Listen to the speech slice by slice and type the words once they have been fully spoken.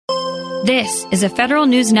This is a Federal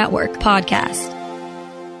News Network podcast.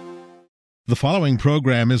 The following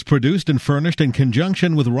program is produced and furnished in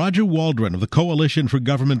conjunction with Roger Waldron of the Coalition for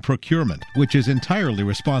Government Procurement, which is entirely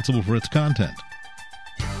responsible for its content.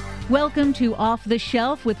 Welcome to Off the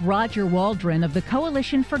Shelf with Roger Waldron of the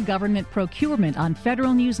Coalition for Government Procurement on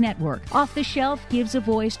Federal News Network. Off the Shelf gives a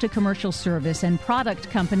voice to commercial service and product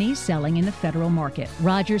companies selling in the federal market.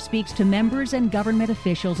 Roger speaks to members and government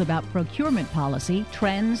officials about procurement policy,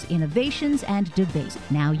 trends, innovations, and debates.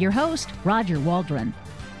 Now your host, Roger Waldron.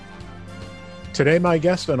 Today, my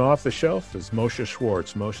guest on Off the Shelf is Moshe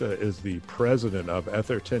Schwartz. Moshe is the president of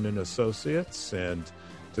Etherton and Associates, and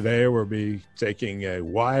today we'll be taking a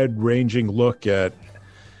wide-ranging look at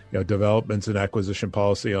developments in acquisition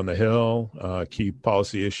policy on the Hill, key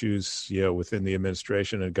policy issues within the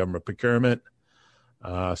administration and government procurement,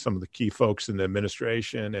 some of the key folks in the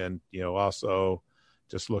administration, and also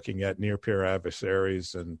just looking at near-peer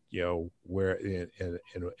adversaries and where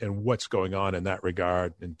and what's going on in that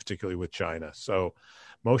regard, and particularly with China. So,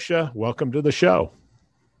 Moshe, welcome to the show.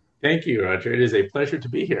 Thank you, Roger. It is a pleasure to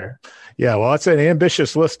be here. Yeah, well, it's an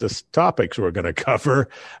ambitious list of topics we're going to cover.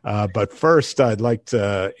 But first, I'd like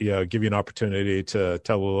to give you an opportunity to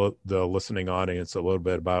tell the listening audience a little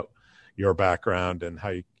bit about your background and how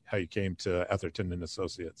you came to Etherton and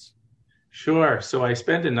Associates. Sure. So I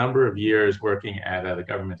spent a number of years working at the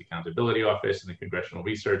Government Accountability Office and the Congressional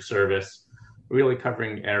Research Service, really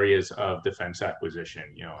covering areas of defense acquisition,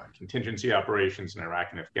 contingency operations in Iraq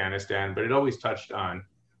and Afghanistan, but it always touched on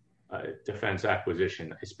defense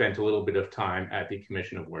acquisition. I spent a little bit of time at the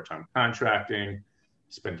Commission of Wartime Contracting,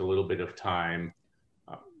 spent a little bit of time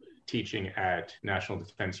teaching at National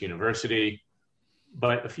Defense University.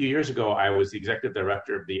 But a few years ago, I was the executive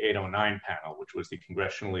director of the 809 panel, which was the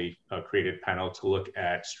congressionally created panel to look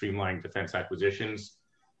at streamlining defense acquisitions.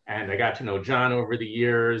 And I got to know John over the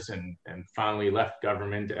years and finally left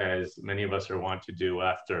government, as many of us are wont to do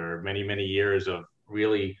after many, many years of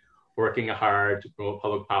really working hard to promote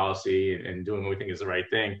public policy and doing what we think is the right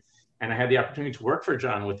thing. And I had the opportunity to work for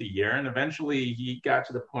John with a year. And eventually he got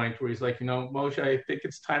to the point where he's like, Moshe, I think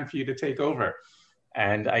it's time for you to take over.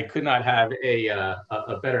 And I could not have a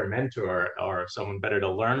better mentor or someone better to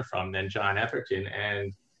learn from than John Etherton.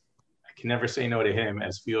 And I can never say no to him,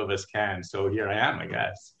 as few of us can. So here I am, I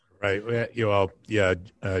guess. Right. Well,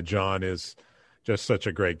 John is just such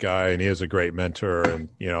a great guy, and he is a great mentor. And,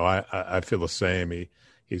 I feel the same.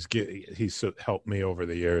 He's helped me over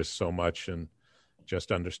the years so much, and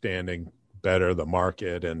just understanding better the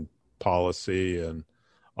market and policy and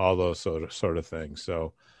all those sort of things.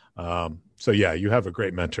 So yeah, you have a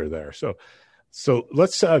great mentor there. So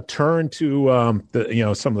let's turn to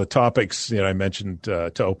some of the topics I mentioned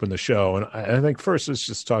to open the show, and I think first let's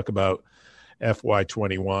just talk about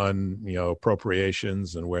FY21,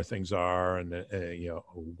 appropriations and where things are, and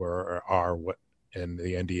what and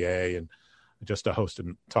the NDA, and just a host of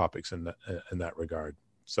topics in that regard.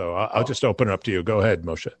 So I'll just open it up to you. Go ahead,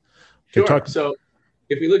 Moshe. Sure. So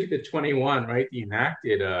if we look at the 21, right, the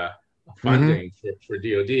enacted funding for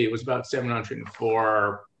DOD, it was about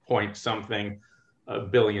 704 point something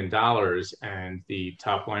billion dollars, and the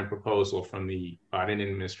top line proposal from the Biden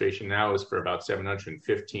administration now is for about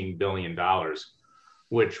 $715 billion,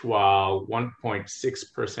 which, while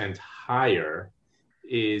 1.6% higher,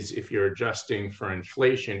 is, if you're adjusting for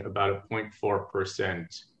inflation, about a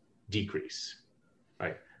 0.4% decrease,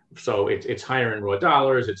 right? So it's higher in raw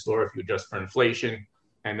dollars, it's lower if you adjust for inflation,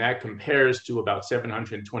 and that compares to about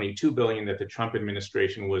 $722 billion that the Trump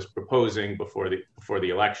administration was proposing before the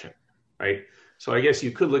election, right? So I guess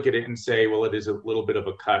you could look at it and say, well, it is a little bit of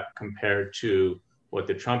a cut compared to what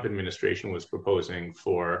the Trump administration was proposing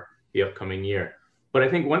for the upcoming year. But I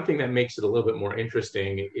think one thing that makes it a little bit more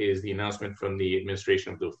interesting is the announcement from the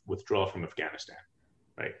administration of the withdrawal from Afghanistan,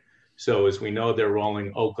 right? So as we know, they're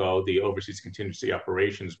rolling OCO, the Overseas Contingency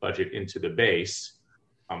Operations budget, into the base.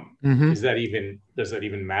 Does that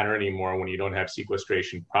even matter anymore when you don't have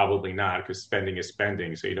sequestration? Probably not, because spending is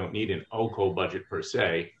spending, so you don't need an OCO budget per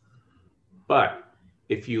se. But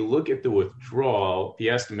if you look at the withdrawal, the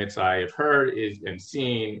estimates I have heard and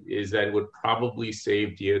seen is that it would probably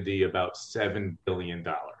save DoD about $7 billion.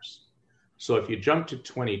 So if you jump to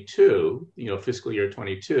 22, fiscal year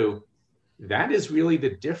 22, that is really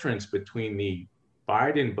the difference between the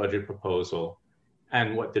Biden budget proposal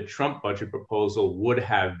and what the Trump budget proposal would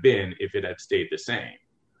have been if it had stayed the same,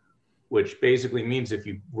 which basically means if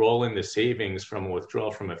you roll in the savings from a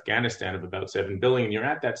withdrawal from Afghanistan of about $7 billion, you're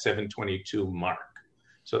at that 722 mark.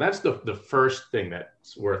 So that's the first thing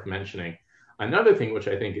that's worth mentioning. Another thing which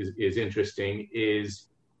I think is interesting is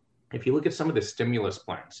if you look at some of the stimulus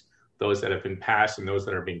plans, those that have been passed and those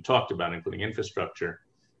that are being talked about, including infrastructure,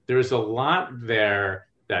 there's a lot there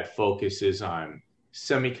that focuses on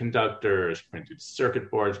semiconductors, printed circuit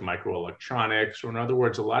boards, microelectronics, or in other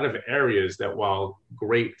words, a lot of areas that, while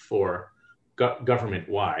great for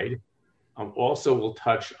government-wide, also will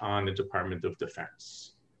touch on the Department of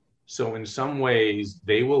Defense. So in some ways,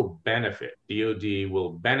 they will benefit, DoD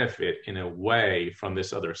will benefit in a way from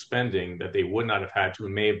this other spending that they would not have had to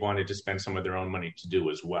and may have wanted to spend some of their own money to do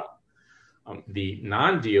as well. The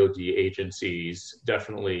non-DoD agencies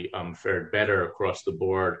definitely fared better across the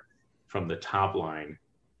board from the top line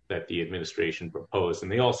that the administration proposed.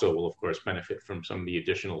 And they also will, of course, benefit from some of the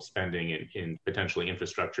additional spending in potentially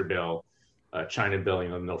infrastructure bill, China bill,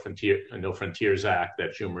 the No Frontiers Act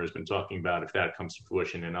that Schumer has been talking about, if that comes to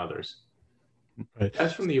fruition, and others. Right.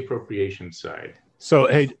 That's from the appropriations side. So,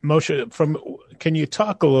 hey, Moshe, can you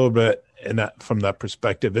talk a little bit from that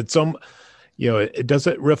perspective? It's does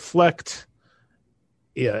it reflect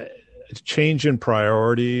change in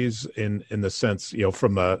priorities in the sense,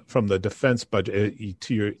 from the defense budget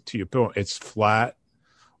to your point, it's flat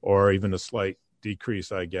or even a slight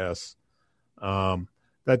decrease, I guess.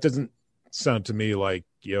 That doesn't sound to me like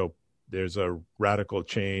there's a radical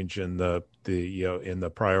change in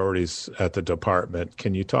the priorities at the department.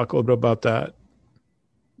 Can you talk a little bit about that?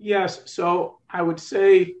 Yes. So I would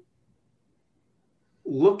say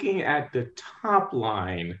looking at the top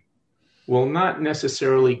line will not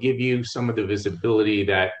necessarily give you some of the visibility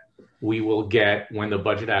that we will get when the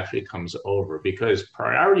budget actually comes over, because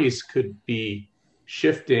priorities could be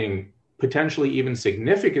shifting potentially even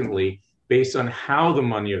significantly based on how the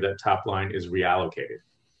money of that top line is reallocated,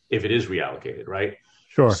 if it is reallocated, right?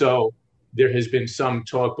 Sure. So there has been some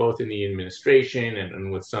talk both in the administration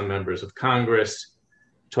and with some members of Congress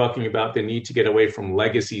talking about the need to get away from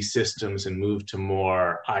legacy systems and move to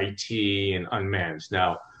more IT and unmanned.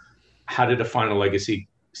 Now, how to define a legacy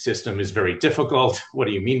system is very difficult. What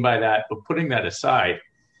do you mean by that? But putting that aside,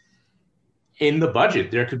 in the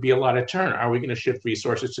budget, there could be a lot of turn. Are we going to shift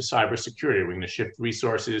resources to cybersecurity? Are we going to shift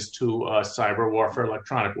resources to cyber warfare,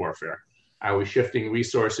 electronic warfare? Are we shifting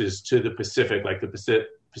resources to the Pacific, like the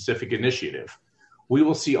Pacific Initiative? We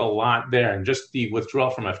will see a lot there. And just the withdrawal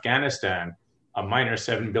from Afghanistan, a minor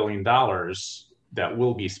 $7 billion that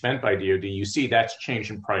will be spent by DoD, you see that's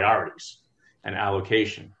change in priorities and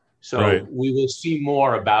allocation. So right. We will see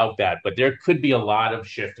more about that, but there could be a lot of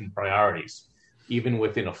shift in priorities, even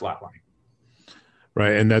within a flat line.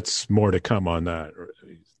 Right, and that's more to come on that,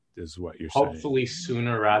 is what you're saying. Hopefully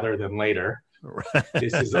sooner rather than later. Right.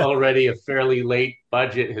 This is already a fairly late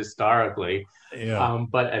budget historically,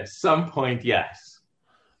 but at some point, yes.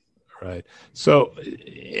 Right. So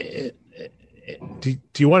do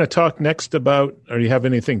you want to talk next about, or do you have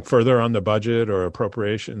anything further on the budget or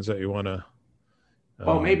appropriations that you want to?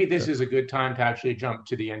 Well, maybe this is a good time to actually jump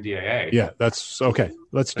to the NDAA. Yeah, that's okay.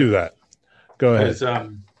 Let's do that. Go ahead. Because,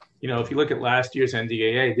 if you look at last year's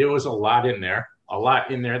NDAA, there was a lot in there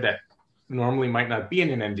that normally might not be in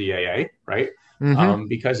an NDAA, right? Mm-hmm.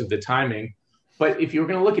 Because of the timing. But if you're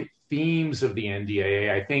going to look at themes of the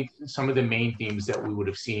NDAA, I think some of the main themes that we would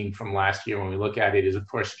have seen from last year when we look at it is, of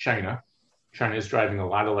course, China. China is driving a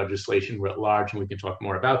lot of legislation writ large, and we can talk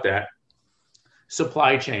more about that.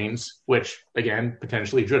 Supply chains, which, again,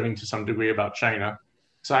 potentially driven to some degree about China.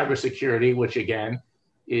 Cybersecurity, which, again,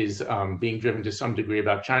 is being driven to some degree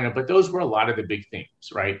about China. But those were a lot of the big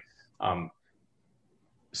themes, right?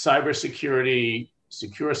 Cybersecurity,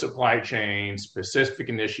 secure supply chains, Pacific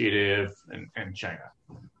Initiative, and China.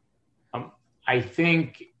 I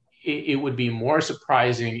think it would be more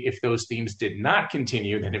surprising if those themes did not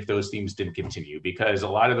continue than if those themes didn't continue, because a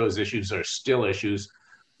lot of those issues are still issues.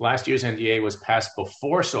 Last year's NDAA was passed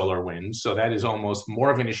before SolarWinds, so that is almost more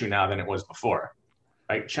of an issue now than it was before.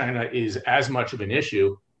 Right? China is as much of an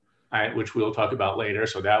issue, which we'll talk about later,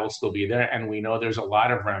 so that will still be there. And we know there's a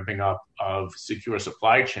lot of ramping up of secure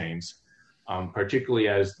supply chains, particularly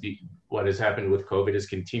as what has happened with COVID has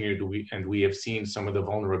continued, and we have seen some of the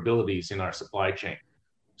vulnerabilities in our supply chain.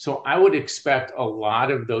 So I would expect a lot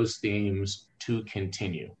of those themes to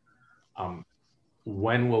continue.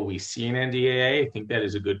 When will we see an NDAA? I think that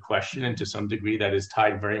is a good question. And to some degree, that is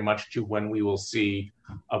tied very much to when we will see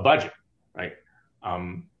a budget, right?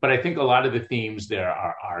 But I think a lot of the themes there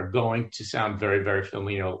are going to sound very, very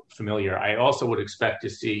familiar. I also would expect to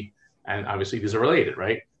see, and obviously these are related,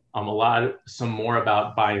 right? Some more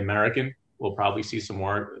about Buy American. We'll probably see some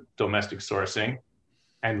more domestic sourcing.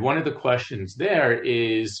 And one of the questions there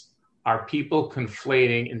is, are people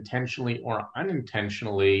conflating intentionally or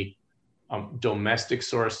unintentionally domestic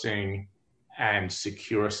sourcing and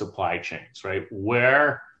secure supply chains, right?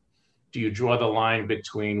 Where do you draw the line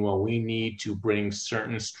between, well, we need to bring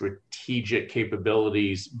certain strategic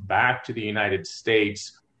capabilities back to the United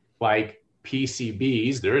States, like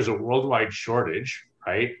PCBs? There is a worldwide shortage,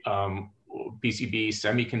 right? PCB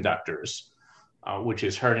semiconductors, which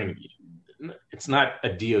is hurting. It's not a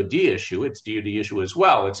DoD issue. It's DoD issue as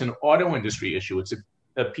well. It's an auto industry issue. It's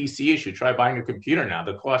a PC issue. Try buying a computer now.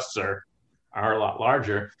 The costs are a lot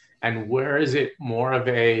larger. And where is it more of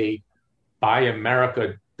a Buy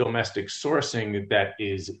America domestic sourcing that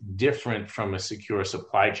is different from a secure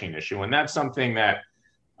supply chain issue? And that's something that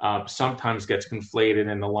sometimes gets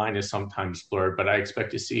conflated and the line is sometimes blurred, but I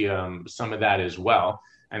expect to see some of that as well.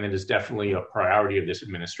 And it is definitely a priority of this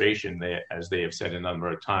administration, as they have said a number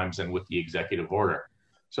of times, and with the executive order.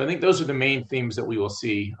 So I think those are the main themes that we will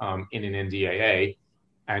see in an NDAA.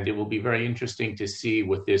 And it will be very interesting to see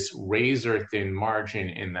with this razor-thin margin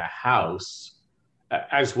in the House,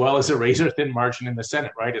 as well as a razor-thin margin in the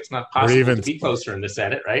Senate, right? It's not possible to be closer in the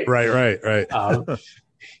Senate, right? Right.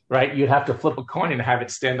 Right? You'd have to flip a coin and have it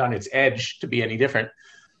stand on its edge to be any different.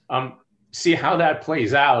 See how that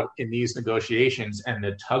plays out in these negotiations and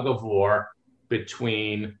the tug of war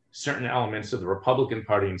between certain elements of the Republican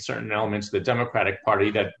Party and certain elements of the Democratic Party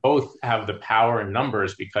that both have the power and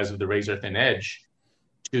numbers because of the razor-thin edge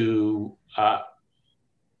to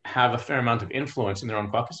have a fair amount of influence in their own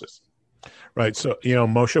caucuses. Right. So,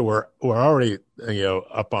 Moshe, we're already,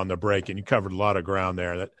 up on the break, and you covered a lot of ground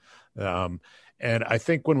there. And I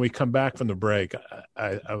think when we come back from the break,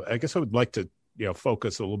 I guess I would like to,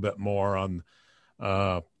 focus a little bit more on,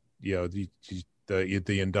 the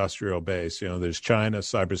industrial base. There's China,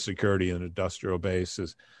 cybersecurity, and industrial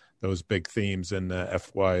bases. Those big themes in the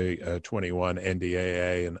FY21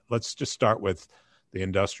 NDAA. And let's just start with the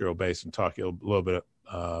industrial base and talk a little bit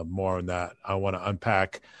more on that. I want to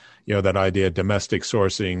unpack, that idea of domestic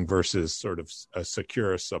sourcing versus sort of a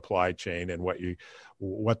secure supply chain and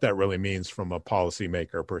what that really means from a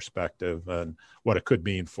policymaker perspective and what it could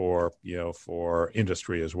mean for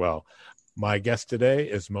industry as well. My guest today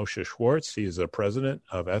is Moshe Schwartz. He is the president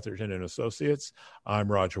of Etherton and Associates. I'm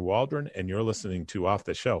Roger Waldron, and you're listening to Off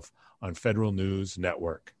the Shelf on Federal News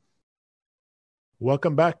Network.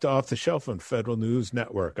 Welcome back to Off the Shelf on Federal News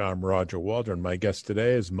Network. I'm Roger Waldron. My guest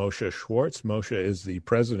today is Moshe Schwartz. Moshe is the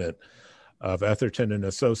president of Etherton and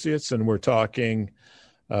Associates, and we're talking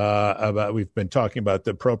we've been talking about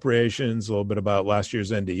the appropriations, a little bit about last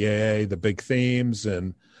year's NDAA, the big themes,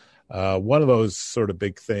 and one of those sort of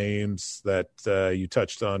big themes that you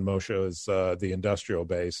touched on, Moshe, is the industrial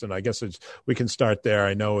base. And I guess we can start there.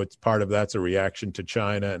 I know it's part of that's a reaction to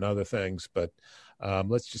China and other things, but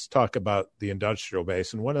let's just talk about the industrial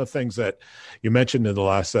base. And one of the things that you mentioned in the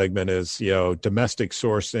last segment is, domestic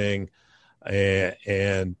sourcing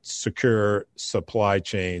and secure supply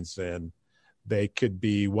chains. And they could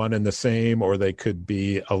be one and the same, or they could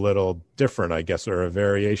be a little different, I guess, or a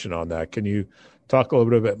variation on that. Can you talk a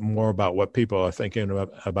little bit more about what people are thinking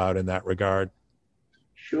about in that regard?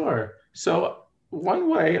 Sure. So one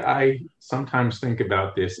way I sometimes think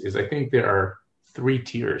about this is I think there are 3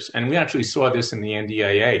 tiers. And we actually saw this in the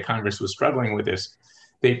NDAA. Congress was struggling with this.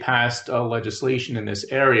 They passed legislation in this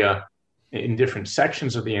area in different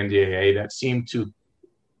sections of the NDAA that seemed to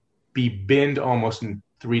be binned almost in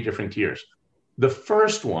 3 different tiers. The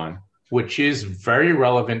first one, which is very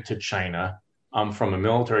relevant to China from a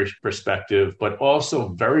military perspective, but also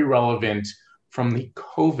very relevant from the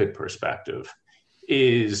COVID perspective,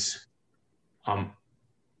 is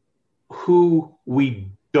who we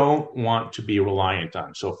don't want to be reliant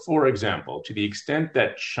on. So, for example, to the extent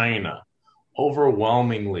that China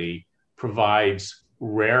overwhelmingly provides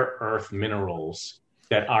rare earth minerals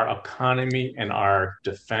that our economy and our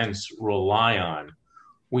defense rely on,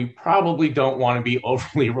 we probably don't want to be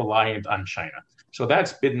overly reliant on China. So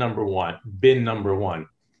that's bin number one.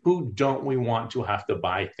 Who don't we want to have to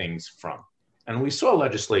buy things from? And we saw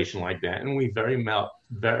legislation like that, and we very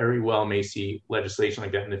well may see legislation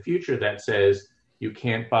like that in the future that says you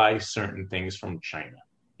can't buy certain things from China.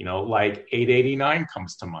 Like 889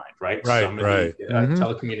 comes to mind, right? Some of the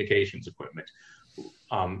telecommunications equipment.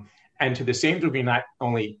 And to the same degree, not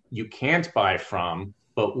only you can't buy from,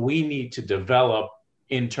 but we need to develop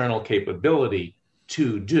internal capability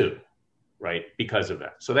to do, right? Because of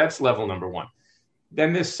that. So that's level number one.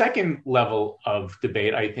 Then the second level of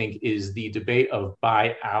debate, I think, is the debate of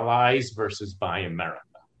buy allies versus buy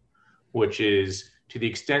America, which is to the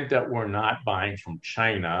extent that we're not buying from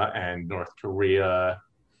China and North Korea,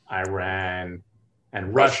 Iran,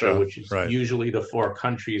 and Russia, which is usually the 4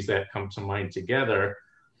 countries that come to mind together,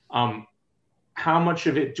 how much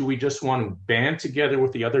of it do we just want to band together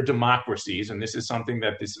with the other democracies? And this is something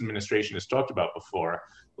that this administration has talked about before,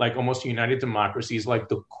 like almost united democracies, like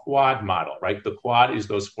the Quad model, right? The Quad is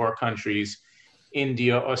those 4 countries,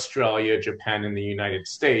 India, Australia, Japan, and the United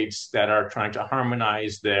States, that are trying to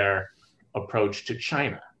harmonize their approach to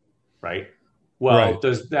China, right? Well,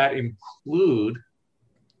 does that include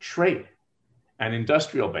trade and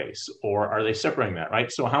industrial base, or are they separating that,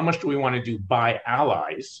 right? So how much do we want to do by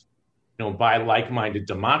allies, by like-minded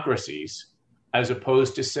democracies, as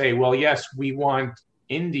opposed to say, well, yes, we want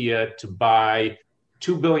India to buy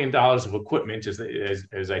 $2 billion of equipment,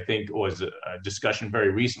 as I think was a discussion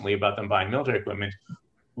very recently about them buying military equipment.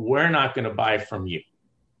 We're not going to buy from you,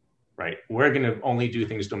 right? We're going to only do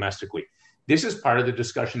things domestically. This is part of the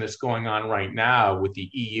discussion that's going on right now with the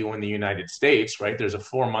EU and the United States, right? There's a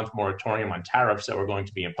 4-month moratorium on tariffs that were going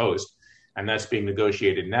to be imposed, and that's being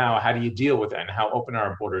negotiated now. How do you deal with that, and how open are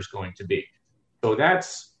our borders going to be? So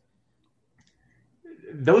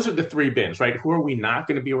those are the 3 bins, right? Who are we not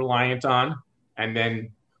going to be reliant on? And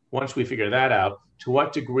then once we figure that out, to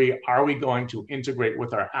what degree are we going to integrate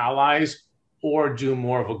with our allies or do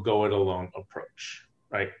more of a go-it-alone approach,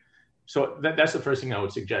 right? So that's the first thing I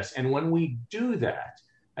would suggest. And when we do that,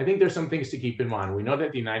 I think there's some things to keep in mind. We know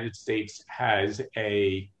that the United States has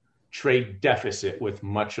a trade deficit with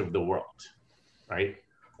much of the world, right?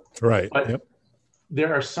 Right. But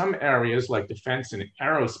there are some areas like defense and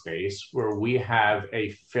aerospace where we have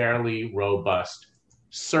a fairly robust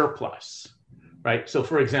surplus, right? So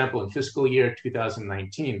for example, in fiscal year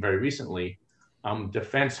 2019, very recently,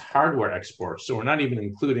 defense hardware exports, so we're not even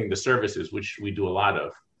including the services, which we do a lot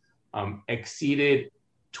of, exceeded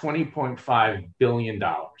 $20.5 billion,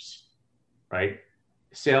 right?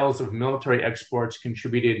 Sales of military exports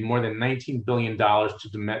contributed more than $19 billion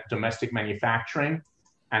to domestic manufacturing.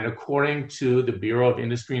 And according to the Bureau of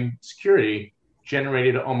Industry and Security,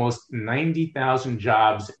 generated almost 90,000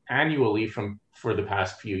 jobs annually for the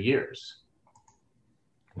past few years.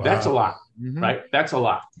 Wow. That's a lot, right? That's a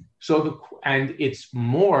lot. So, and it's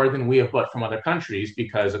more than we have bought from other countries,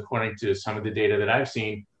 because according to some of the data that I've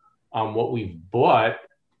seen, what we've bought,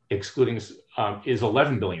 excluding, is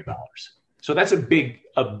 $11 billion. So that's a big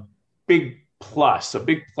plus, a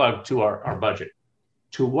big plug to our budget.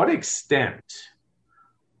 To what extent,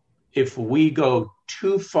 if we go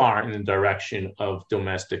too far in the direction of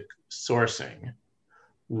domestic sourcing,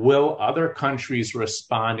 will other countries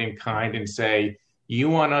respond in kind and say, you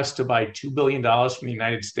want us to buy $2 billion from the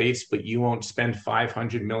United States, but you won't spend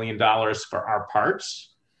 $500 million for our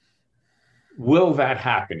parts? Will that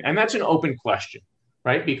happen? And that's an open question,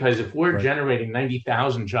 right? Because if we're generating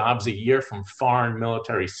 90,000 jobs a year from foreign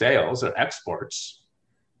military sales or exports,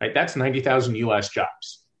 right, that's 90,000 US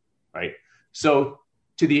jobs, right? So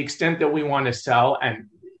to the extent that we want to sell, and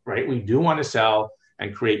right, we do want to sell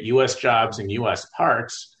and create US jobs and US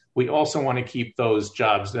parts, we also want to keep those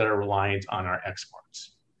jobs that are reliant on our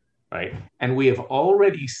exports, right? And we have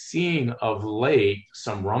already seen of late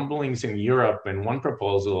some rumblings in Europe, and one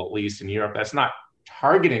proposal, at least in Europe, that's not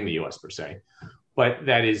targeting the US per se, but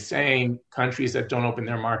that is saying countries that don't open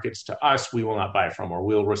their markets to us, we will not buy from, or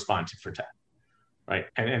we'll respond to for 10, right?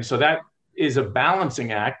 And so that is a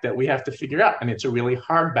balancing act that we have to figure out. And it's a really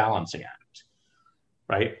hard balancing act,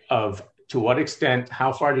 right? Of to what extent,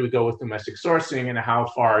 how far do we go with domestic sourcing, and how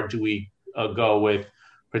far do we go with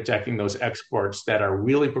protecting those exports that are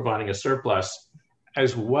really providing a surplus,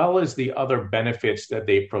 as well as the other benefits that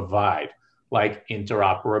they provide, like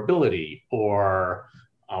interoperability or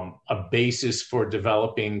a basis for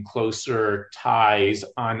developing closer ties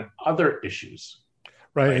on other issues.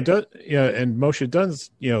 Right. And Moshe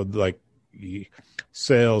does, like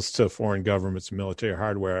sales to foreign governments, military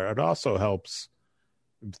hardware. It also helps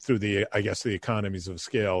through the economies of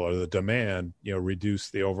scale or the demand,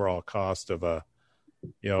 reduce the overall cost of of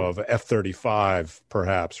F-35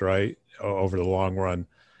 perhaps, right? Over the long run,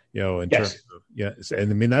 in terms of,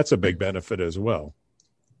 and I mean, that's a big benefit as well.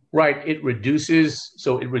 Right. It reduces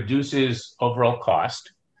overall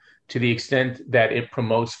cost to the extent that it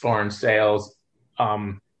promotes foreign sales.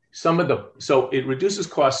 So it reduces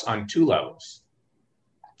costs on 2 levels,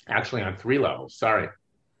 actually on 3 levels. Sorry.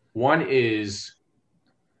 One is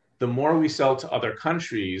the more we sell to other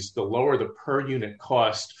countries, the lower the per unit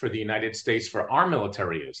cost for the United States for our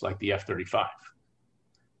military is, like the F-35.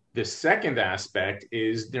 The second aspect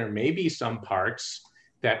is there may be some parts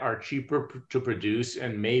that are cheaper to produce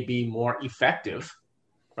and may be more effective,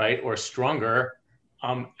 right, or stronger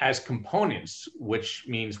as components, which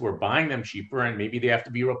means we're buying them cheaper and maybe they have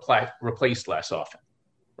to be replaced less often,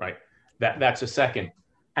 right? That's a second.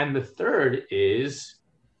 And the third is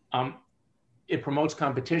it promotes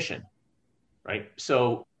competition, right?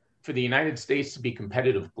 So for the United States to be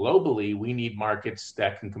competitive globally, we need markets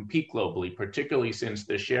that can compete globally, particularly since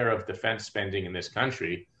the share of defense spending in this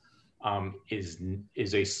country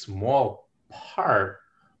is a small part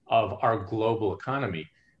of our global economy.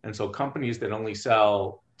 And so companies that only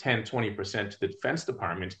sell 10, 20% to the Defense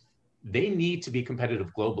Department, they need to be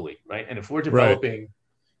competitive globally, right? And if we're developing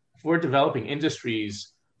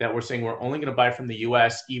industries that we're saying we're only going to buy from the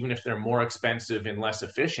US, even if they're more expensive and less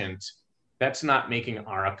efficient, that's not making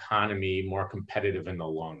our economy more competitive in the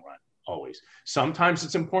long run, always. Sometimes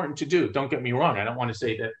it's important to do. Don't get me wrong. I don't want to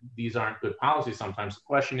say that these aren't good policies. Sometimes the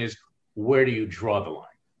question is, where do you draw the line?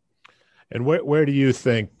 And where do you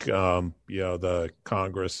think the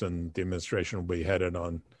Congress and the administration will be headed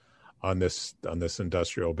on this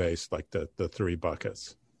industrial base, like the three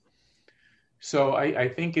buckets? So I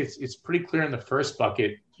think it's pretty clear in the first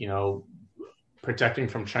bucket, protecting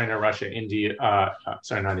from China, Russia, India,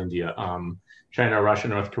 China, Russia,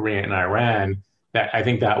 North Korea, and Iran, that I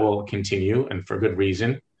think that will continue, and for good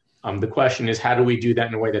reason. The question is, how do we do that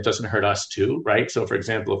in a way that doesn't hurt us too, right? So, for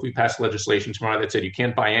example, if we pass legislation tomorrow that said you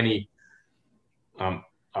can't buy any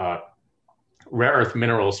rare earth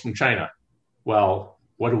minerals from China, well,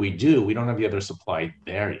 what do? We don't have the other supply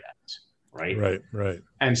there yet, right? Right.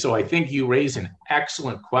 And so I think you raise an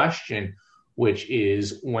excellent question, which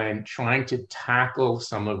is when trying to tackle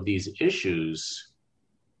some of these issues,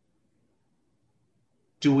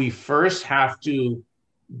 do we first have to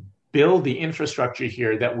build the infrastructure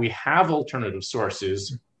here that we have alternative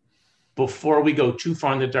sources before we go too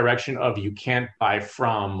far in the direction of you can't buy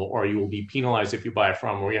from, or you will be penalized if you buy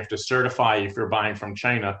from, or you have to certify if you're buying from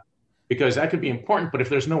China? Because that could be important, but if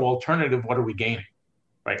there's no alternative, what are we gaining,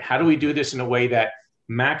 right? How do we do this in a way that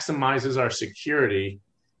maximizes our security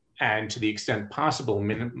and, to the extent possible,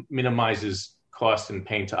 minimizes cost and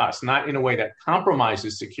pain to us? Not in a way that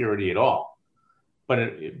compromises security at all,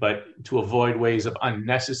 but to avoid ways of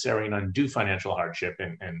unnecessary and undue financial hardship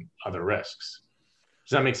and other risks.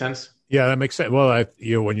 Does that make sense? Yeah, that makes sense. Well,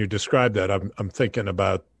 when you describe that, I'm thinking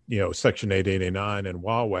about Section 889 and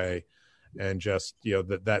Huawei, and just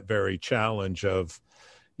that very challenge of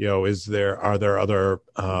are there other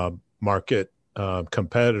market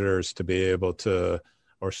competitors to be able to,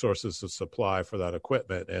 or sources of supply for that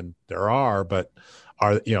equipment? And there are, but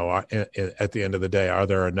at the end of the day, are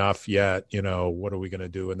there enough yet? What are we going to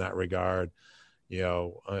do in that regard?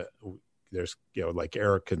 There's like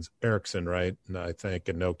Ericsson, right? And I think,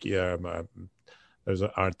 and Nokia,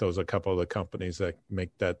 aren't those a couple of the companies that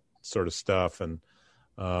make that sort of stuff? And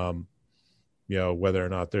whether or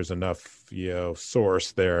not there's enough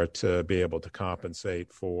source there to be able to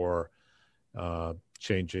compensate for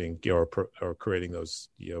changing or creating those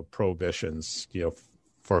prohibitions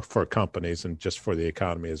for companies and just for the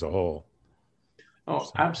economy as a whole. Oh,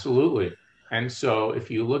 absolutely. And so if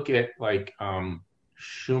you look at like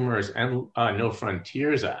Schumer's No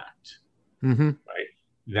Frontiers Act, right,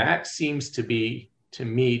 that seems to me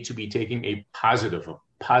to be taking a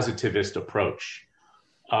positivist approach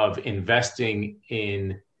of investing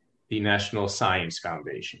in the National Science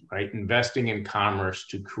Foundation, right? Investing in commerce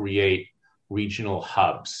to create regional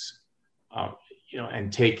hubs,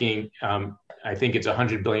 and taking, I think it's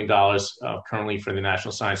 $100 billion currently for the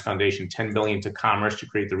National Science Foundation, $10 billion to commerce to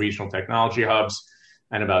create the regional technology hubs,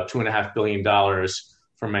 and about $2.5 billion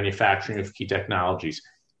for manufacturing of key technologies.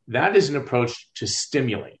 That is an approach to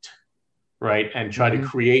stimulate, right? And try to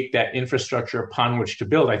create that infrastructure upon which to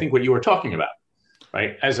build. I think what you were talking about,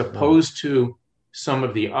 right? As opposed to some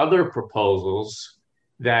of the other proposals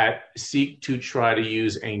that seek to try to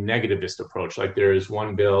use a negativist approach. Like there is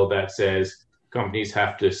one bill that says companies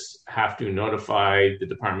have to notify the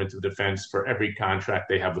Department of Defense for every contract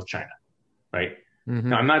they have with China, right?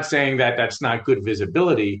 Now, I'm not saying that that's not good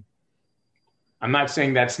visibility. I'm not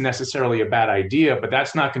saying that's necessarily a bad idea, but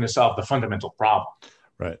that's not going to solve the fundamental problem.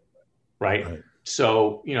 Right.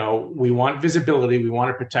 So, we want visibility. We want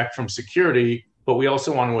to protect from security, but we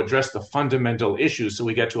also want to address the fundamental issues so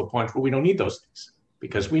we get to a point where we don't need those things,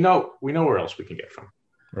 because we know where else we can get from.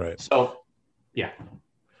 Right. So, yeah.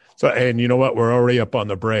 So, and you know what? We're already up on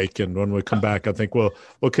the break, and when we come back, I think we'll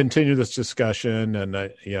continue this discussion and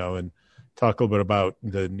and talk a little bit about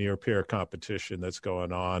the near peer competition that's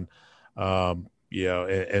going on,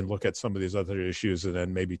 and look at some of these other issues, and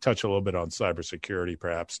then maybe touch a little bit on cybersecurity,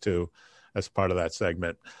 perhaps too, as part of that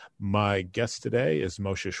segment. My guest today is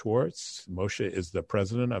Moshe Schwartz. Moshe is the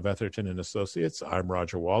president of Etherton and Associates. I'm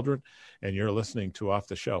Roger Waldron, and you're listening to Off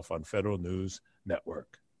the Shelf on Federal News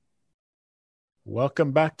Network.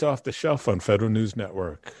 Welcome back to Off the Shelf on Federal News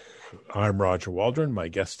Network. I'm Roger Waldron. My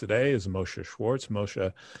guest today is Moshe Schwartz.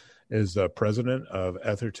 Moshe is the president of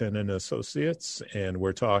Etherton and Associates, and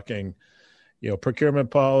we're talking, procurement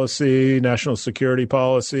policy, national security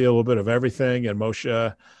policy, a little bit of everything. And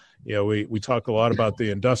Moshe, we talk a lot about the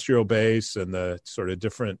industrial base and the sort of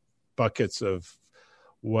different buckets of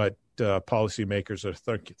what policymakers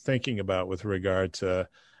are thinking about with regard to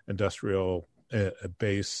industrial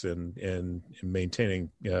base and maintaining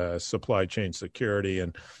supply chain security.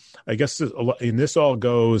 And I guess this all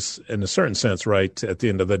goes, in a certain sense, right, at the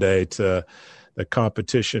end of the day, to the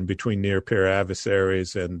competition between near-peer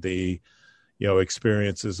adversaries and the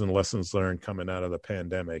experiences and lessons learned coming out of the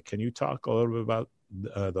pandemic. Can you talk a little bit about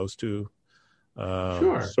those two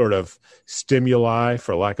Sure. sort of stimuli,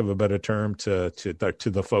 for lack of a better term, to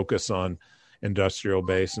the focus on industrial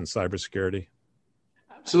base and cybersecurity?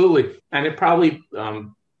 Absolutely. And it probably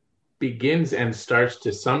begins and starts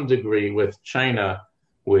to some degree with China,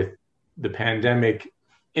 with the pandemic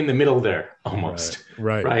in the middle there, almost.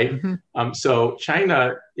 Right. Mm-hmm. So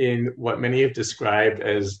China, in what many have described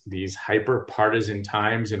as these hyper-partisan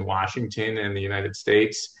times in Washington and the United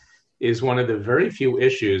States, is one of the very few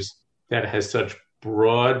issues that has such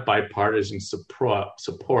broad bipartisan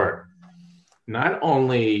support, not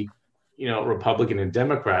only Republican and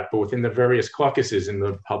Democrat, but within the various caucuses in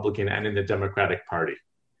the Republican and in the Democratic Party.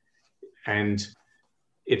 And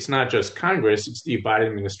it's not just Congress, it's the Biden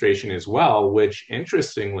administration as well, which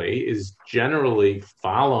interestingly is generally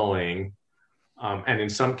following and in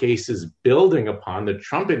some cases building upon the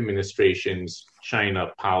Trump administration's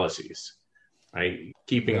China policies, right?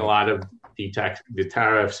 Keeping a lot of the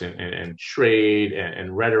tariffs and trade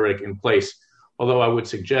and rhetoric in place. Although I would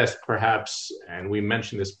suggest perhaps, and we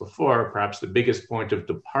mentioned this before, perhaps the biggest point of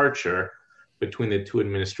departure between the two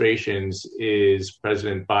administrations is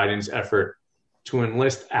President Biden's effort to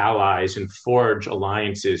enlist allies and forge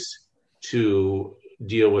alliances to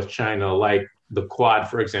deal with China, like the Quad,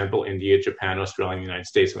 for example, India, Japan, Australia, and the United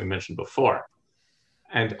States, that we mentioned before.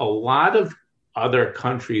 And a lot of other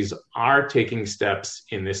countries are taking steps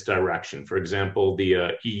in this direction. For example,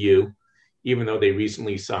 the EU, even though they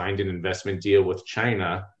recently signed an investment deal with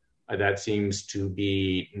China, that seems to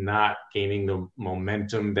be not gaining the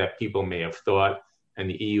momentum that people may have thought. And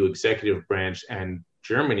the EU executive branch and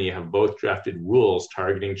Germany have both drafted rules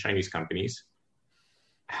targeting Chinese companies.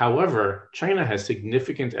 However, China has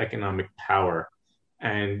significant economic power,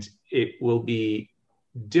 and it will be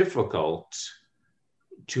difficult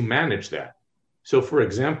to manage that. So, for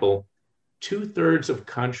example, 2/3 of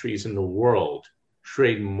countries in the world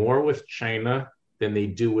trade more with China than they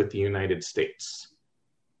do with the United States.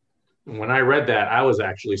 And when I read that, I was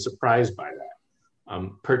actually surprised by that,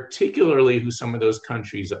 particularly who some of those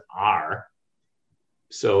countries are.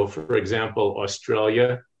 So, for example,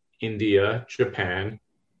 Australia, India, Japan,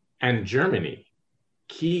 and Germany,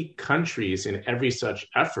 key countries in every such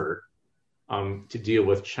effort to deal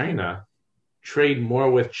with China, trade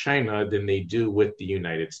more with China than they do with the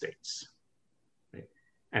United States. Right?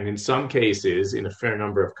 And in some cases, in a fair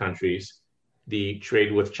number of countries, the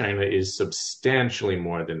trade with China is substantially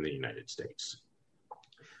more than the United States.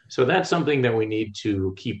 So that's something that we need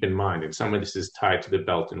to keep in mind. And some of this is tied to the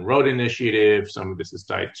Belt and Road Initiative. Some of this is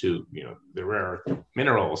tied to, the rare earth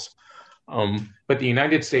minerals. But the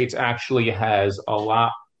United States actually has a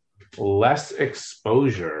lot less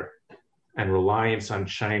exposure and reliance on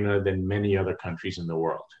China than many other countries in the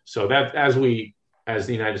world. So that as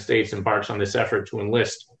the United States embarks on this effort to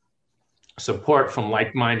enlist support from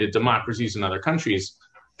like-minded democracies in other countries,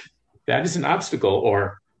 that is an obstacle,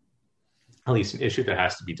 or at least an issue that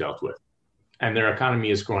has to be dealt with. And their economy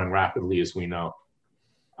is growing rapidly, as we know.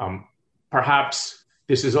 Perhaps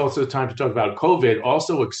this is also the time to talk about COVID,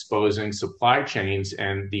 also exposing supply chains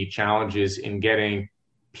and the challenges in getting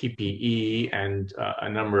PPE and a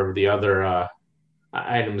number of the other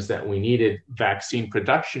items that we needed. Vaccine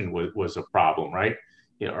production was a problem, right?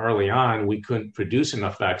 Early on, we couldn't produce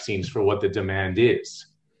enough vaccines for what the demand is.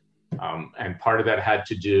 And part of that had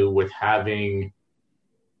to do with having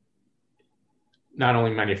not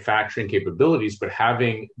only manufacturing capabilities, but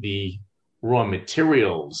having the raw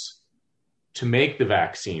materials to make the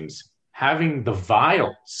vaccines, having the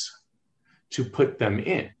vials to put them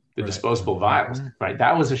in, the disposable vials, right?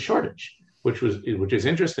 That was a shortage, which is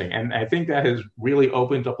interesting. And I think that has really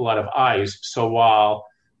opened up a lot of eyes. So while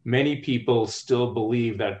many people still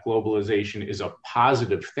believe that globalization is a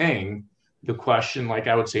positive thing, the question, like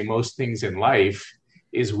I would say most things in life,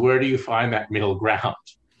 is where do you find that middle ground?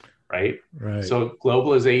 Right. So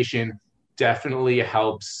globalization definitely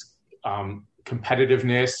helps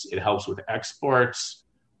competitiveness. It helps with exports,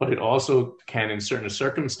 but it also can, in certain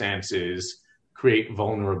circumstances, create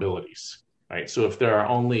vulnerabilities. Right. So if there are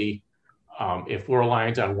only if we're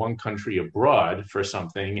reliant on one country abroad for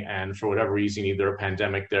something, and for whatever reason, either a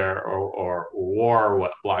pandemic there or war or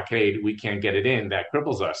blockade, we can't get it in, that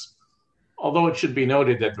cripples us. Although it should be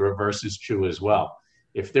noted that the reverse is true as well.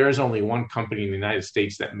 If there is only one company in the United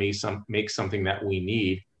States that makes something that we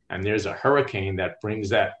need, and there's a hurricane that brings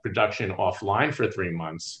that production offline for 3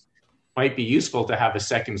 months, it might be useful to have a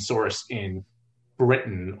second source in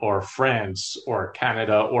Britain or France or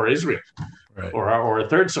Canada or Israel, right, or a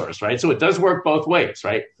third source, right? So it does work both ways,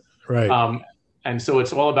 right? Right. And so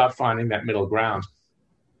it's all about finding that middle ground.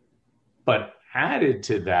 But added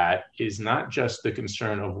to that is not just the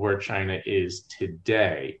concern of where China is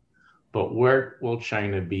today, but where will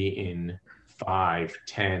China be in 5,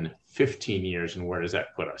 10, 15 years, and where does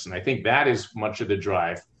that put us? And I think that is much of the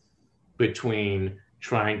drive between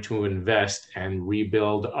trying to invest and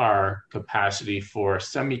rebuild our capacity for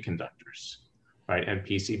semiconductors, right, and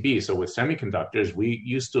PCB. So with semiconductors, we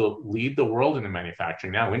used to lead the world in the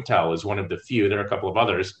manufacturing. Now Intel is one of the few. There are a couple of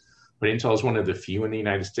others, but Intel is one of the few in the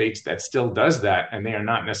United States that still does that, and they are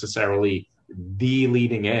not necessarily the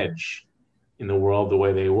leading edge in the world the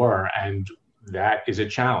way they were, and that is a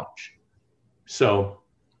challenge. So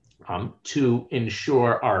to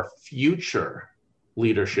ensure our future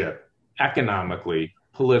leadership economically,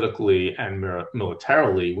 politically, and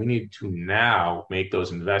militarily, we need to now make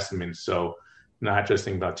those investments. So not just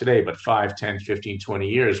think about today, but 5, 10, 15, 20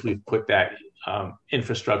 years, we've put that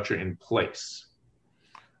infrastructure in place.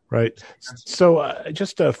 Right. So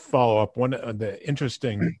just to follow up, one of the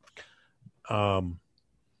interesting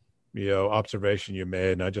observation you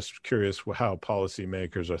made, and I'm just curious how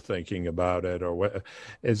policymakers are thinking about it, or what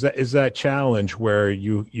is that challenge where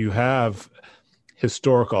you have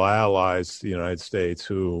historical allies, the United States,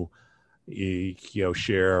 who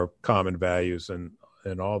share common values and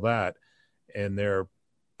all that, and their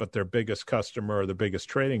biggest customer or the biggest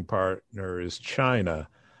trading partner is China.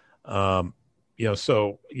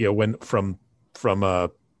 So when from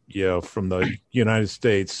the United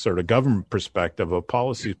States sort of government perspective, a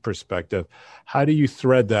policy perspective, how do you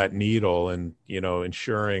thread that needle and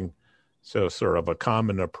ensuring sort of a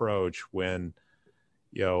common approach when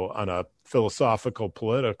on a philosophical,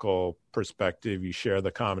 political perspective, you share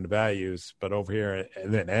the common values, but over here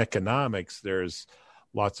and then economics, there's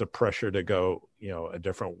lots of pressure to go a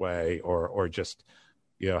different way or just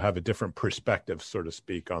have a different perspective, so to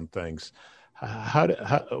speak, on things.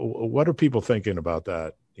 What are people thinking about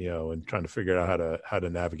that, and trying to figure out how to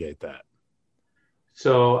navigate that?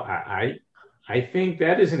 So I think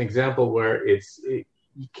that is an example where you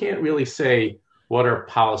can't really say what are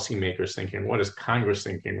policymakers thinking, what is Congress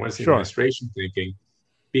thinking, what is the administration thinking,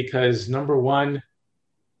 because number one,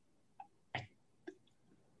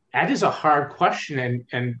 that is a hard question,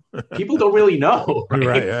 and people don't really know. Right?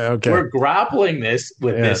 Right. Okay. We're grappling with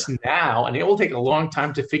this now, and it will take a long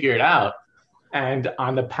time to figure it out. And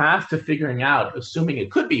on the path to figuring out, assuming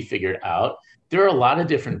it could be figured out, there are a lot of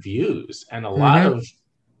different views and a lot of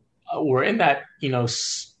we're in that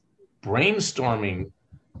brainstorming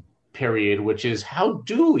period, which is how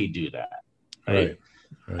do we do that, right?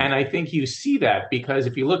 And I think you see that because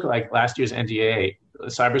if you look like last year's NDAA,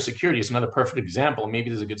 cybersecurity is another perfect example. Maybe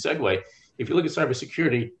this is a good segue. If you look at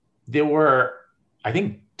cybersecurity, there were, I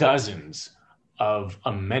think, dozens of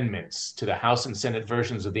amendments to the House and Senate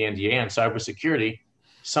versions of the NDAA on cybersecurity.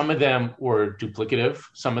 Some of them were duplicative,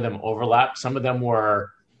 some of them overlapped, some of them were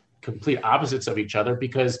complete opposites of each other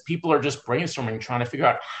because people are just brainstorming, trying to figure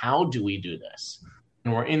out how do we do this?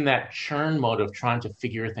 And we're in that churn mode of trying to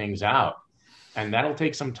figure things out. And that'll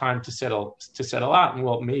take some time to settle out. And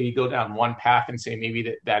we'll maybe go down one path and say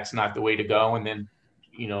maybe that's not the way to go. And then,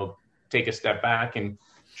 take a step back and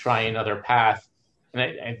try another path. And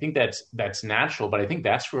I think that's natural, but I think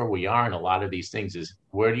that's where we are in a lot of these things is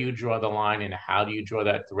where do you draw the line and how do you draw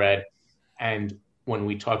that thread? And when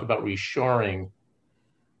we talk about reshoring,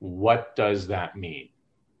 what does that mean?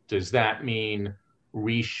 Does that mean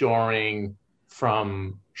reshoring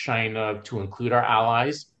from China to include our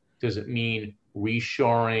allies? Does it mean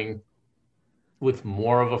reshoring with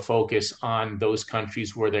more of a focus on those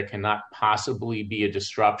countries where there cannot possibly be a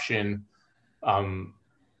disruption?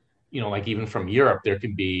 Like even from Europe, there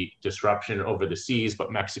could be disruption over the seas,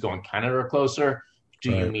 but Mexico and Canada are closer.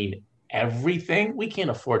 Do you mean everything? We can't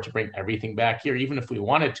afford to bring everything back here, even if we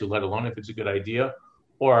wanted to, let alone if it's a good idea,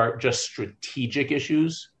 or just strategic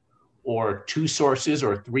issues, or 2 sources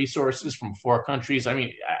or 3 sources from 4 countries. I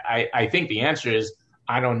mean, I think the answer is,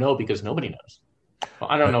 I don't know because nobody knows. Well,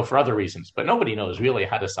 I don't know for other reasons, but nobody knows really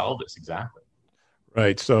how to solve this exactly.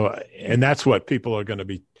 Right. So, and that's what people are going to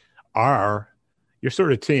be, you're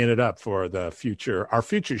sort of teeing it up for the future, our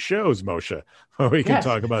future shows, Moshe, where we can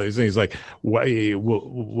talk about these things. Like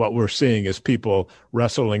what we're seeing is people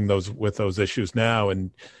wrestling with those issues now,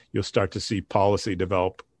 and you'll start to see policy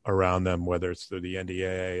develop around them, whether it's through the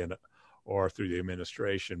NDAA or through the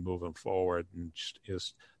administration moving forward, and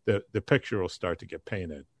just the picture will start to get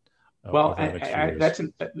painted. Well, that's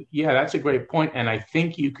a great point, and I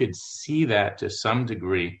think you could see that to some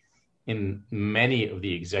degree in many of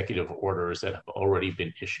the executive orders that have already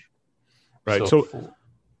been issued. Right. So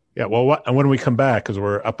when we come back, because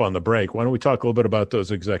we're up on the break, why don't we talk a little bit about those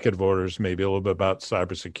executive orders, maybe a little bit about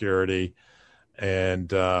cybersecurity,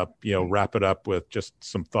 and wrap it up with just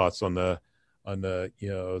some thoughts on the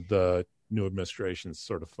new administration's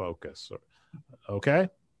sort of focus. Okay,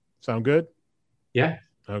 sound good? Yeah.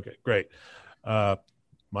 Okay, great.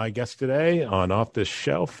 My guest today on Off the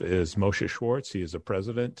Shelf is Moshe Schwartz. He is the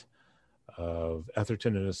president of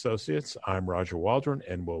Etherton and Associates. I'm Roger Waldron,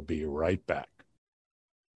 and we'll be right back.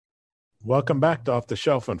 Welcome back to Off the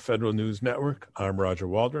Shelf on Federal News Network. I'm Roger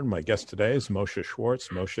Waldron. My guest today is Moshe Schwartz.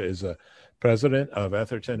 Moshe is a president of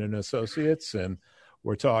Etherton and Associates, and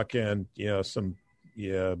we're talking, some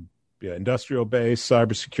industrial-based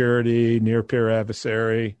cybersecurity, near-peer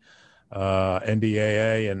adversary,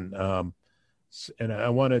 NDAA, and I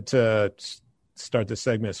wanted to start the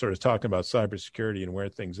segment sort of talking about cybersecurity and where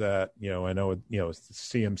things at. I know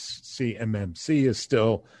CMMC is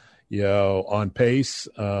still on pace,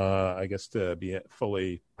 I guess, to be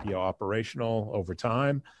fully operational over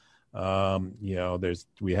time. We had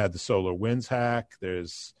the SolarWinds hack.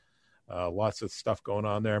 There's lots of stuff going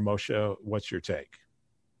on there. Moshe, what's your take?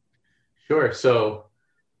 Sure. So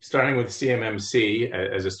starting with CMMC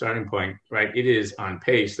as a starting point, right, it is on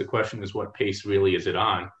pace. The question is, what pace really is it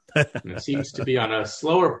on? And it seems to be on a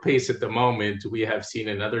slower pace at the moment. We have seen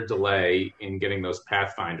another delay in getting those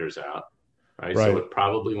pathfinders out, right? So it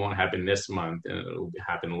probably won't happen this month, and it'll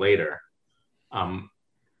happen later.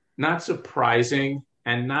 Not surprising,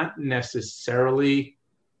 and not necessarily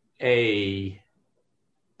a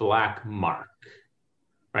black mark.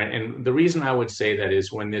 Right. And the reason I would say that is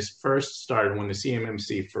when the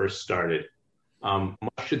CMMC first started,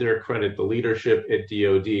 much to their credit, the leadership at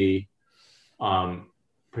DOD,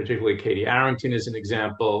 particularly Katie Arrington as an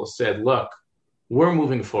example, said, look, we're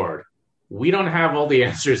moving forward. We don't have all the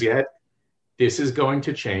answers yet. This is going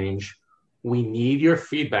to change. We need your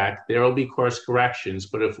feedback. There will be course corrections.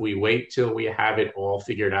 But if we wait till we have it all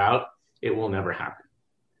figured out, it will never happen.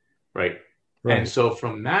 Right. And so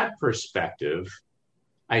from that perspective,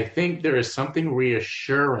 I think there is something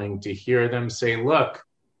reassuring to hear them say, look,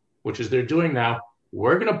 which is they're doing now,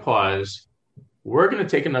 we're going to pause. We're going to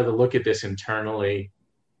take another look at this internally.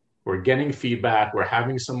 We're getting feedback. We're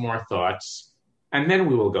having some more thoughts, and then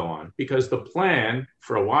we will go on. Because the plan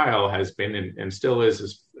for a while has been, and still is,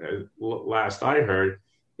 as last I heard,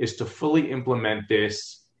 is to fully implement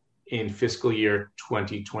this in fiscal year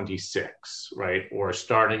 2026, right? Or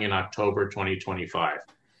starting in October 2025.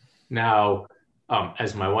 Now,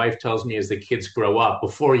 as my wife tells me, as the kids grow up,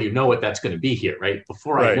 before you know it, that's going to be here, right?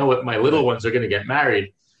 Before I know it, my little ones are going to get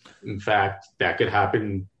married. In fact, that could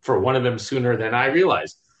happen for one of them sooner than I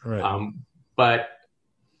realized. Right. But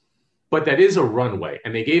that is a runway,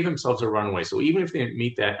 and they gave themselves a runway. So even if they didn't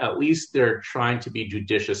meet that, at least they're trying to be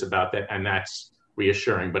judicious about that, and that's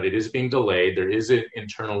reassuring. But it is being delayed. There is an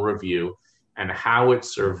internal review, and how it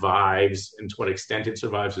survives and to what extent it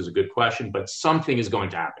survives is a good question, but something is going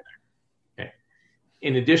to happen.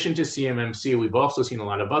 In addition to CMMC, we've also seen a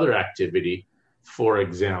lot of other activity. For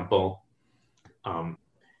example,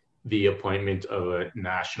 the appointment of a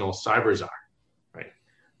national cyber czar, right?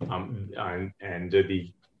 And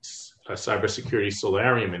the cybersecurity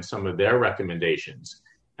solarium and some of their recommendations.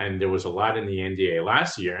 And there was a lot in the NDA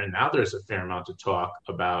last year, and now there's a fair amount to talk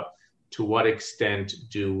about to what extent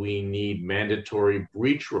do we need mandatory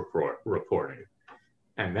breach reporting.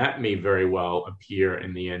 And that may very well appear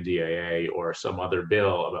in the NDAA or some other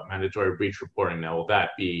bill about mandatory breach reporting. Now, will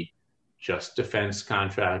that be just defense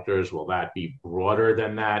contractors? Will that be broader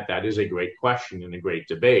than that? That is a great question and a great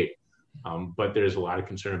debate. But there's a lot of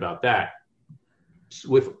concern about that.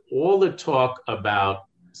 With all the talk about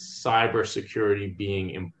cybersecurity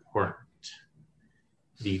being important,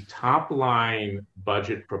 the top line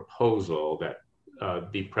budget proposal that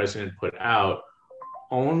the president put out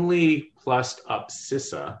only plussed up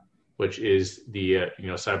CISA, which is the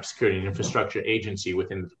Cybersecurity and Infrastructure Agency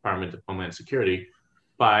within the Department of Homeland Security,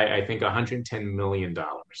 by I think $110 million.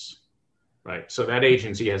 Right, so that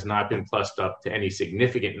agency has not been plussed up to any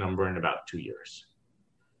significant number in about 2 years.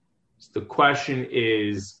 So the question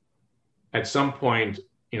is, at some point,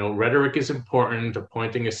 rhetoric is important,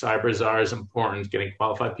 appointing a cyber czar is important, getting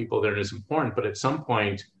qualified people there is important, but at some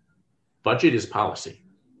point, budget is policy.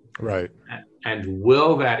 Right. And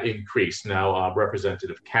will that increase? Now,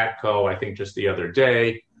 Representative Katko, I think just the other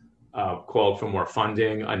day, called for more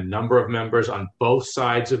funding. A number of members on both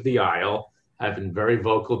sides of the aisle have been very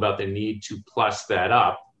vocal about the need to plus that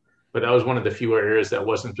up. But that was one of the few areas that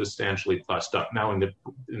wasn't substantially plussed up. Now, in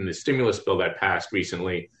the stimulus bill that passed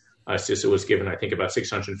recently, CISA was given, I think, about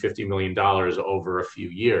 $650 million over a few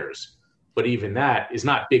years. But even that is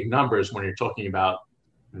not big numbers when you're talking about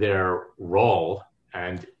their role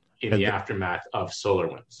and in the aftermath of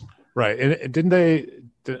SolarWinds. Right. And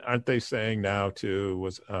aren't they saying now too,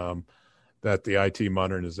 that the IT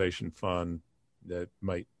modernization fund, that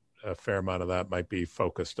a fair amount of that might be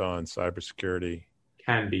focused on cybersecurity?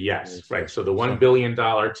 Can be, yes. Right. So the $1 billion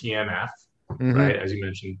TMF, right, as you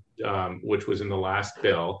mentioned, which was in the last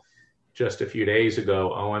bill, just a few days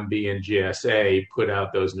ago, OMB and GSA put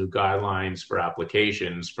out those new guidelines for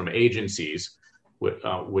applications from agencies,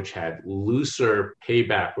 which had looser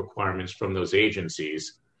payback requirements from those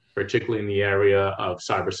agencies, particularly in the area of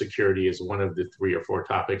cybersecurity is one of the 3 or 4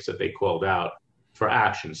 topics that they called out for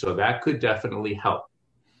action. So that could definitely help.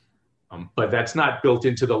 But that's not built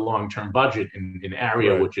into the long-term budget in an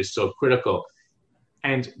area which is so critical.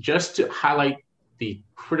 And just to highlight the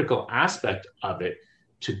critical aspect of it,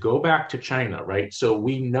 to go back to China, right? So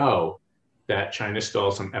we know that China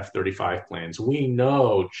stole some F-35 plans. We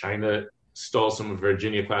know China stole some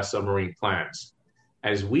Virginia-class submarine plans.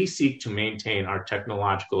 As we seek to maintain our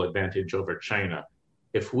technological advantage over China,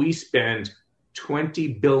 if we spend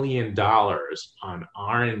 $20 billion on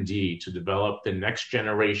R&D to develop the next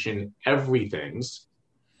generation everythings,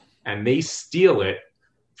 and they steal it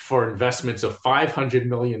for investments of $500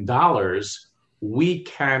 million, we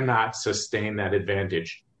cannot sustain that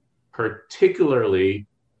advantage, particularly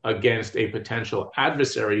against a potential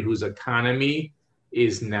adversary whose economy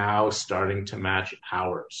is now starting to match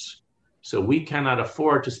ours. So we cannot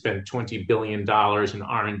afford to spend $20 billion in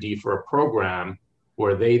R&D for a program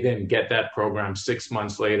where they then get that program 6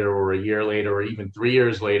 months later or a year later or even 3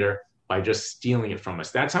 years later by just stealing it from us.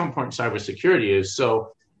 That's how important cybersecurity is.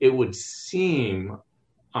 So it would seem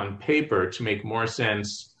on paper to make more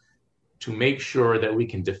sense to make sure that we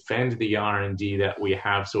can defend the R&D that we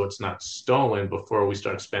have so it's not stolen before we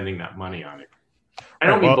start spending that money on it. I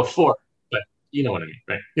don't mean before, but you know what I mean,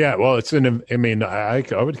 right? Yeah, well, I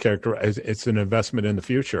would characterize it's an investment in the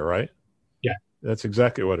future, right? Yeah. That's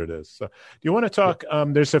exactly what it is. So do you want to talk,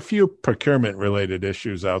 there's a few procurement-related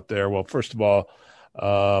issues out there. Well, first of all,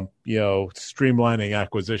 streamlining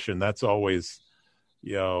acquisition, that's always,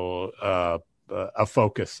 a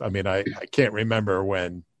focus. I mean, I can't remember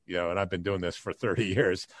when, and I've been doing this for 30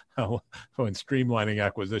 years, when streamlining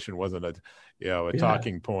acquisition wasn't a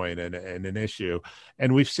talking point and an issue.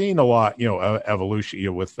 And we've seen a lot,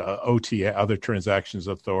 evolution with OTA, other transactions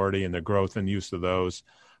authority, and the growth and use of those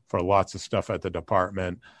for lots of stuff at the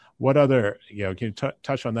department. What other, can you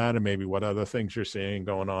touch on that and maybe what other things you're seeing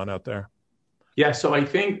going on out there? Yeah, so I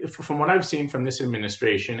think from what I've seen from this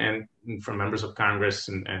administration and from members of Congress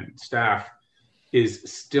and staff, is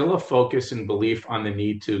still a focus and belief on the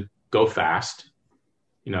need to go fast.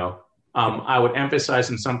 I would emphasize,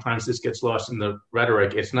 and sometimes this gets lost in the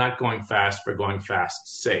rhetoric, it's not going fast for going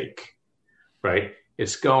fast's sake, right?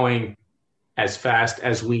 It's going as fast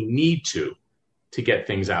as we need to get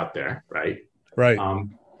things out there, right? Right.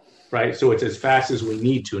 Right. So it's as fast as we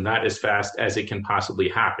need to, not as fast as it can possibly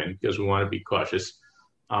happen, because we want to be cautious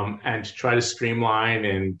and to try to streamline.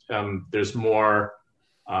 And there's more.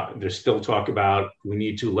 There's still talk about we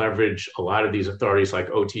need to leverage a lot of these authorities like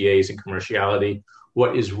OTAs and commerciality.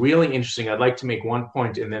 What is really interesting, I'd like to make one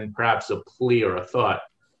point and then perhaps a plea or a thought,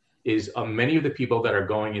 is many of the people that are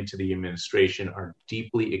going into the administration are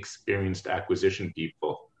deeply experienced acquisition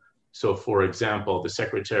people. So, for example, the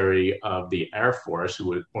Secretary of the Air Force,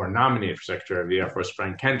 or nominated for Secretary of the Air Force,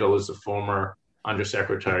 Frank Kendall, is the former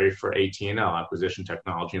Undersecretary for AT&L, Acquisition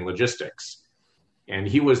Technology and Logistics. And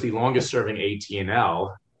he was the longest-serving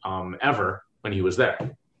AT&L ever when he was there,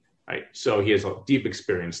 right? So he has a deep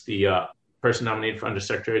experience. The person nominated for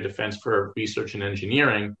Undersecretary of Defense for Research and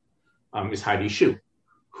Engineering is Heidi Shyu,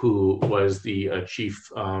 who was the Chief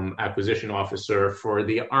Acquisition Officer for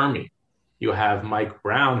the Army. You have Mike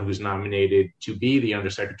Brown, who's nominated to be the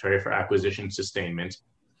Undersecretary for Acquisition Sustainment.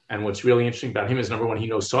 And what's really interesting about him is, number one, he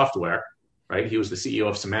knows software, right? He was the CEO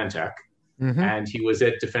of Symantec. And he was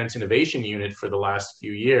at Defense Innovation Unit for the last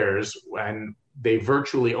few years, and they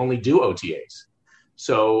virtually only do OTAs.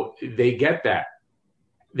 So they get that.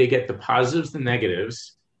 They get the positives, the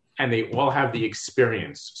negatives, and they all have the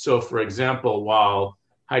experience. So, for example, while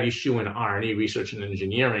Heidi Shue in R&E, research and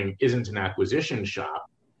engineering, isn't an acquisition shop,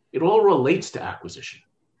 it all relates to acquisition.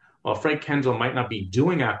 While Frank Kendall might not be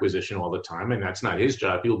doing acquisition all the time, and that's not his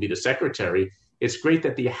job, he'll be the secretary, it's great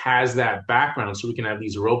that he has that background so we can have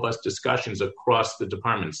these robust discussions across the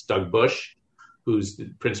departments. Doug Bush, who's the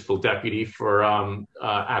principal deputy for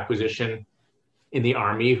acquisition in the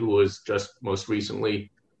Army, who was just most recently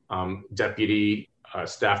deputy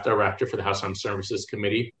staff director for the House Armed Services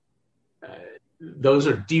Committee. Those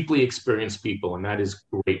are deeply experienced people, and that is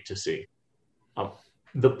great to see.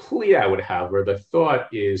 The plea I would have, or the thought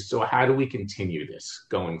is, so how do we continue this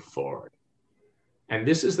going forward? And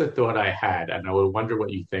this is the thought I had, and I would wonder what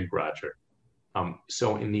you think, Roger.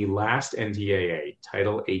 So in the last NDAA,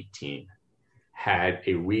 Title 18 had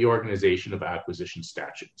a reorganization of acquisition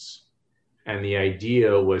statutes. And the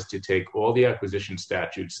idea was to take all the acquisition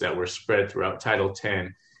statutes that were spread throughout Title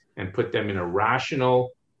 10 and put them in a rational,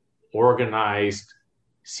 organized,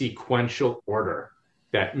 sequential order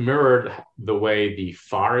that mirrored the way the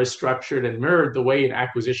FAR is structured and mirrored the way an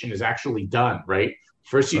acquisition is actually done, right?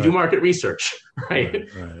 First, you do market research, right?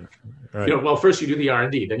 Right. You know, well, first you do the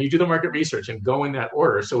R&D, then you do the market research and go in that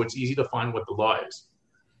order so it's easy to find what the law is.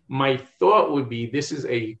 My thought would be this is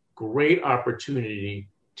a great opportunity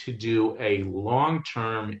to do a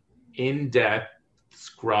long-term, in-depth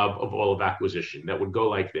scrub of all of acquisition that would go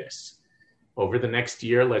like this. Over the next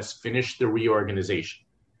year, let's finish the reorganization.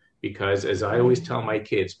 Because as I always tell my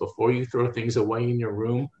kids, before you throw things away in your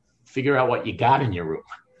room, figure out what you got in your room.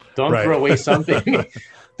 Don't throw away something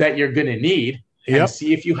that you're going to need and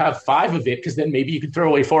see if you have 5 of it, because then maybe you can throw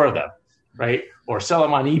away 4 of them, right? Or sell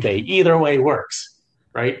them on eBay. Either way works,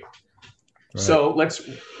 right? So let's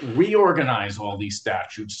reorganize all these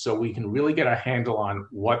statutes so we can really get a handle on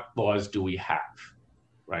what laws do we have,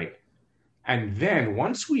 right? And then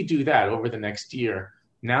once we do that over the next year,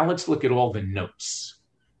 now let's look at all the notes.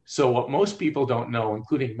 So what most people don't know,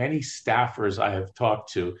 including many staffers I have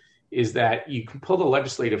talked to, is that you can pull the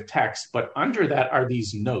legislative text, but under that are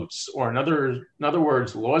these notes, or in other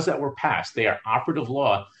words, laws that were passed. They are operative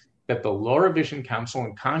law that the Law Revision Council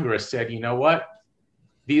and Congress said, you know what?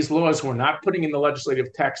 These laws we're not putting in the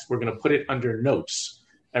legislative text. We're going to put it under notes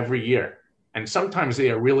every year. And sometimes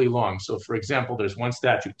they are really long. So for example, there's one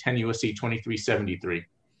statute, 10 U.S.C. 2373.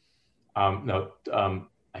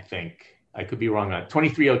 I think I could be wrong on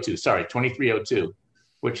 2302,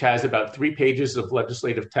 which has about 3 pages of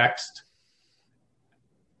legislative text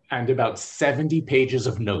and about 70 pages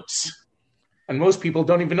of notes. And most people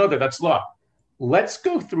don't even know that that's law. Let's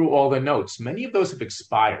go through all the notes. Many of those have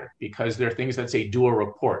expired because they're things that say do a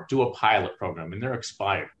report, do a pilot program, and they're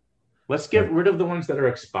expired. Let's get rid of the ones that are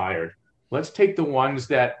expired. Let's take the ones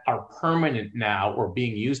that are permanent now or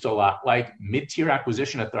being used a lot, like mid-tier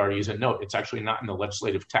acquisition authority is a note. It's actually not in the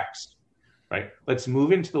legislative text, right? Let's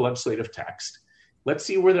move into the legislative text. Let's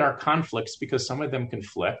see where there are conflicts because some of them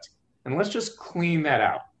conflict. And let's just clean that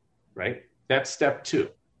out, right? That's step 2.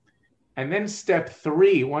 And then step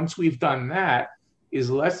 3, once we've done that, is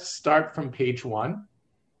let's start from page 1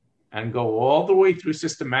 and go all the way through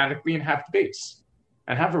systematically and have debates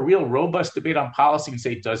and have a real robust debate on policy and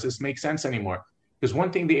say, does this make sense anymore? Because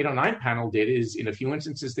one thing the 809 panel did is in a few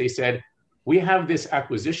instances, they said, we have this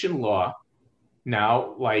acquisition law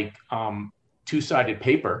now, like 2-sided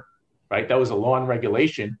paper, right? That was a law and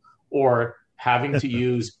regulation, or having to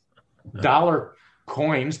use dollar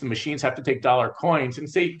coins. The machines have to take dollar coins and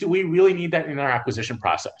say, do we really need that in our acquisition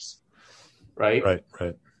process? Right.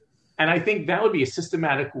 And I think that would be a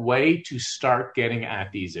systematic way to start getting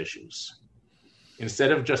at these issues.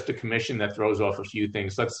 Instead of just a commission that throws off a few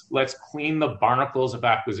things, let's clean the barnacles of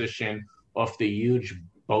acquisition off the huge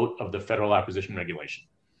boat of the federal acquisition regulation.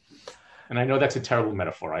 And I know that's a terrible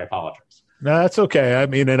metaphor. I apologize. No, that's okay. I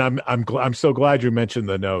mean, and I'm so glad you mentioned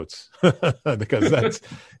the notes because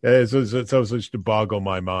it's always to boggle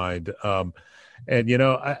my mind. And you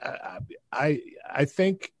know, I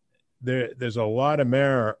think there's a lot of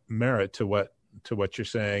merit to what you're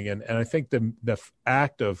saying, and I think the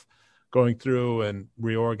act of going through and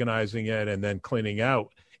reorganizing it and then cleaning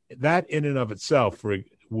out, that in and of itself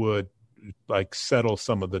would like settle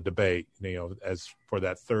some of the debate. You know, as for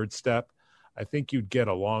that third step, I think you'd get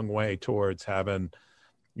a long way towards having,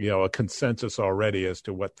 you know, a consensus already as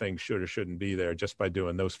to what things should or shouldn't be there just by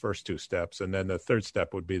doing those first 2 steps. And then the third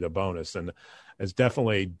step would be the bonus. And it's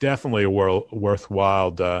definitely a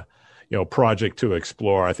worthwhile, project to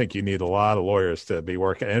explore. I think you need a lot of lawyers to be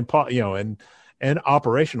working and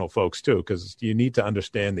operational folks too, because you need to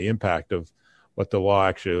understand the impact of what the law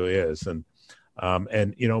actually is. And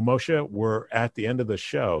Moshe, we're at the end of the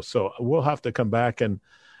show, so we'll have to come back and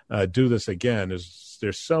do this again.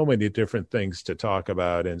 There's so many different things to talk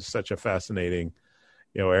about, and such a fascinating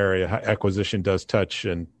area. Acquisition does touch,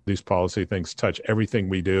 and these policy things touch everything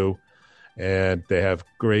we do, and they have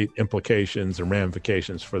great implications and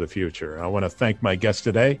ramifications for the future. I want to thank my guest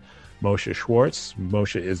today, Moshe Schwartz.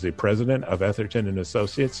 Moshe is the president of Etherton &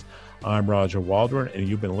 Associates. I'm Roger Waldron, and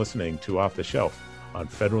you've been listening to Off the Shelf on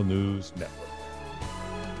Federal News Network.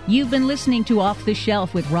 You've been listening to Off the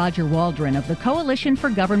Shelf with Roger Waldron of the Coalition for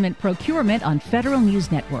Government Procurement on Federal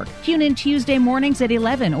News Network. Tune in Tuesday mornings at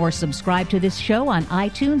 11 or subscribe to this show on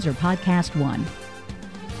iTunes or Podcast One.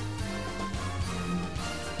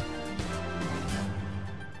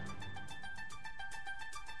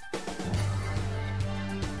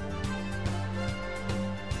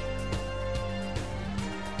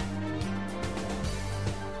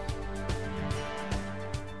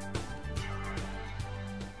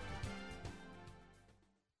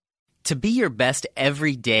 To be your best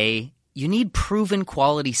every day, you need proven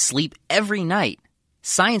quality sleep every night.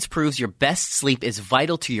 Science proves your best sleep is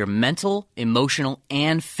vital to your mental, emotional,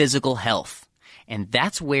 and physical health. And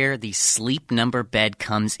that's where the Sleep Number bed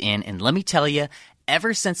comes in. And let me tell you,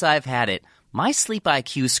 ever since I've had it, my sleep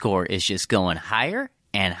IQ score is just going higher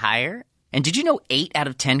and higher. And did you know 8 out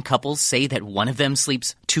of 10 couples say that one of them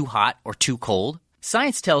sleeps too hot or too cold?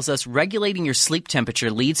 Science tells us regulating your sleep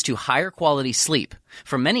temperature leads to higher quality sleep.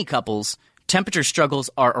 For many couples, temperature struggles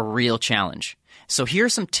are a real challenge. So here are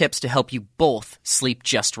some tips to help you both sleep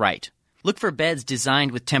just right. Look for beds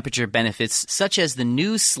designed with temperature benefits, such as the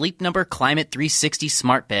new Sleep Number Climate 360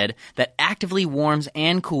 Smart Bed that actively warms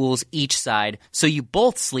and cools each side so you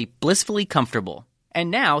both sleep blissfully comfortable.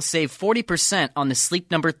 And now save 40% on the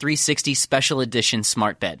Sleep Number 360 Special Edition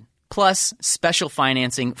Smart Bed, plus special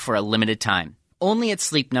financing for a limited time. Only at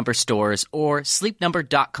Sleep Number stores or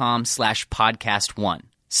sleepnumber.com/podcast1.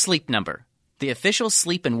 Sleep Number, the official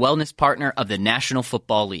sleep and wellness partner of the National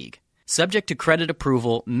Football League. Subject to credit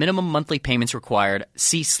approval, minimum monthly payments required.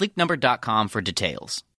 See sleepnumber.com for details.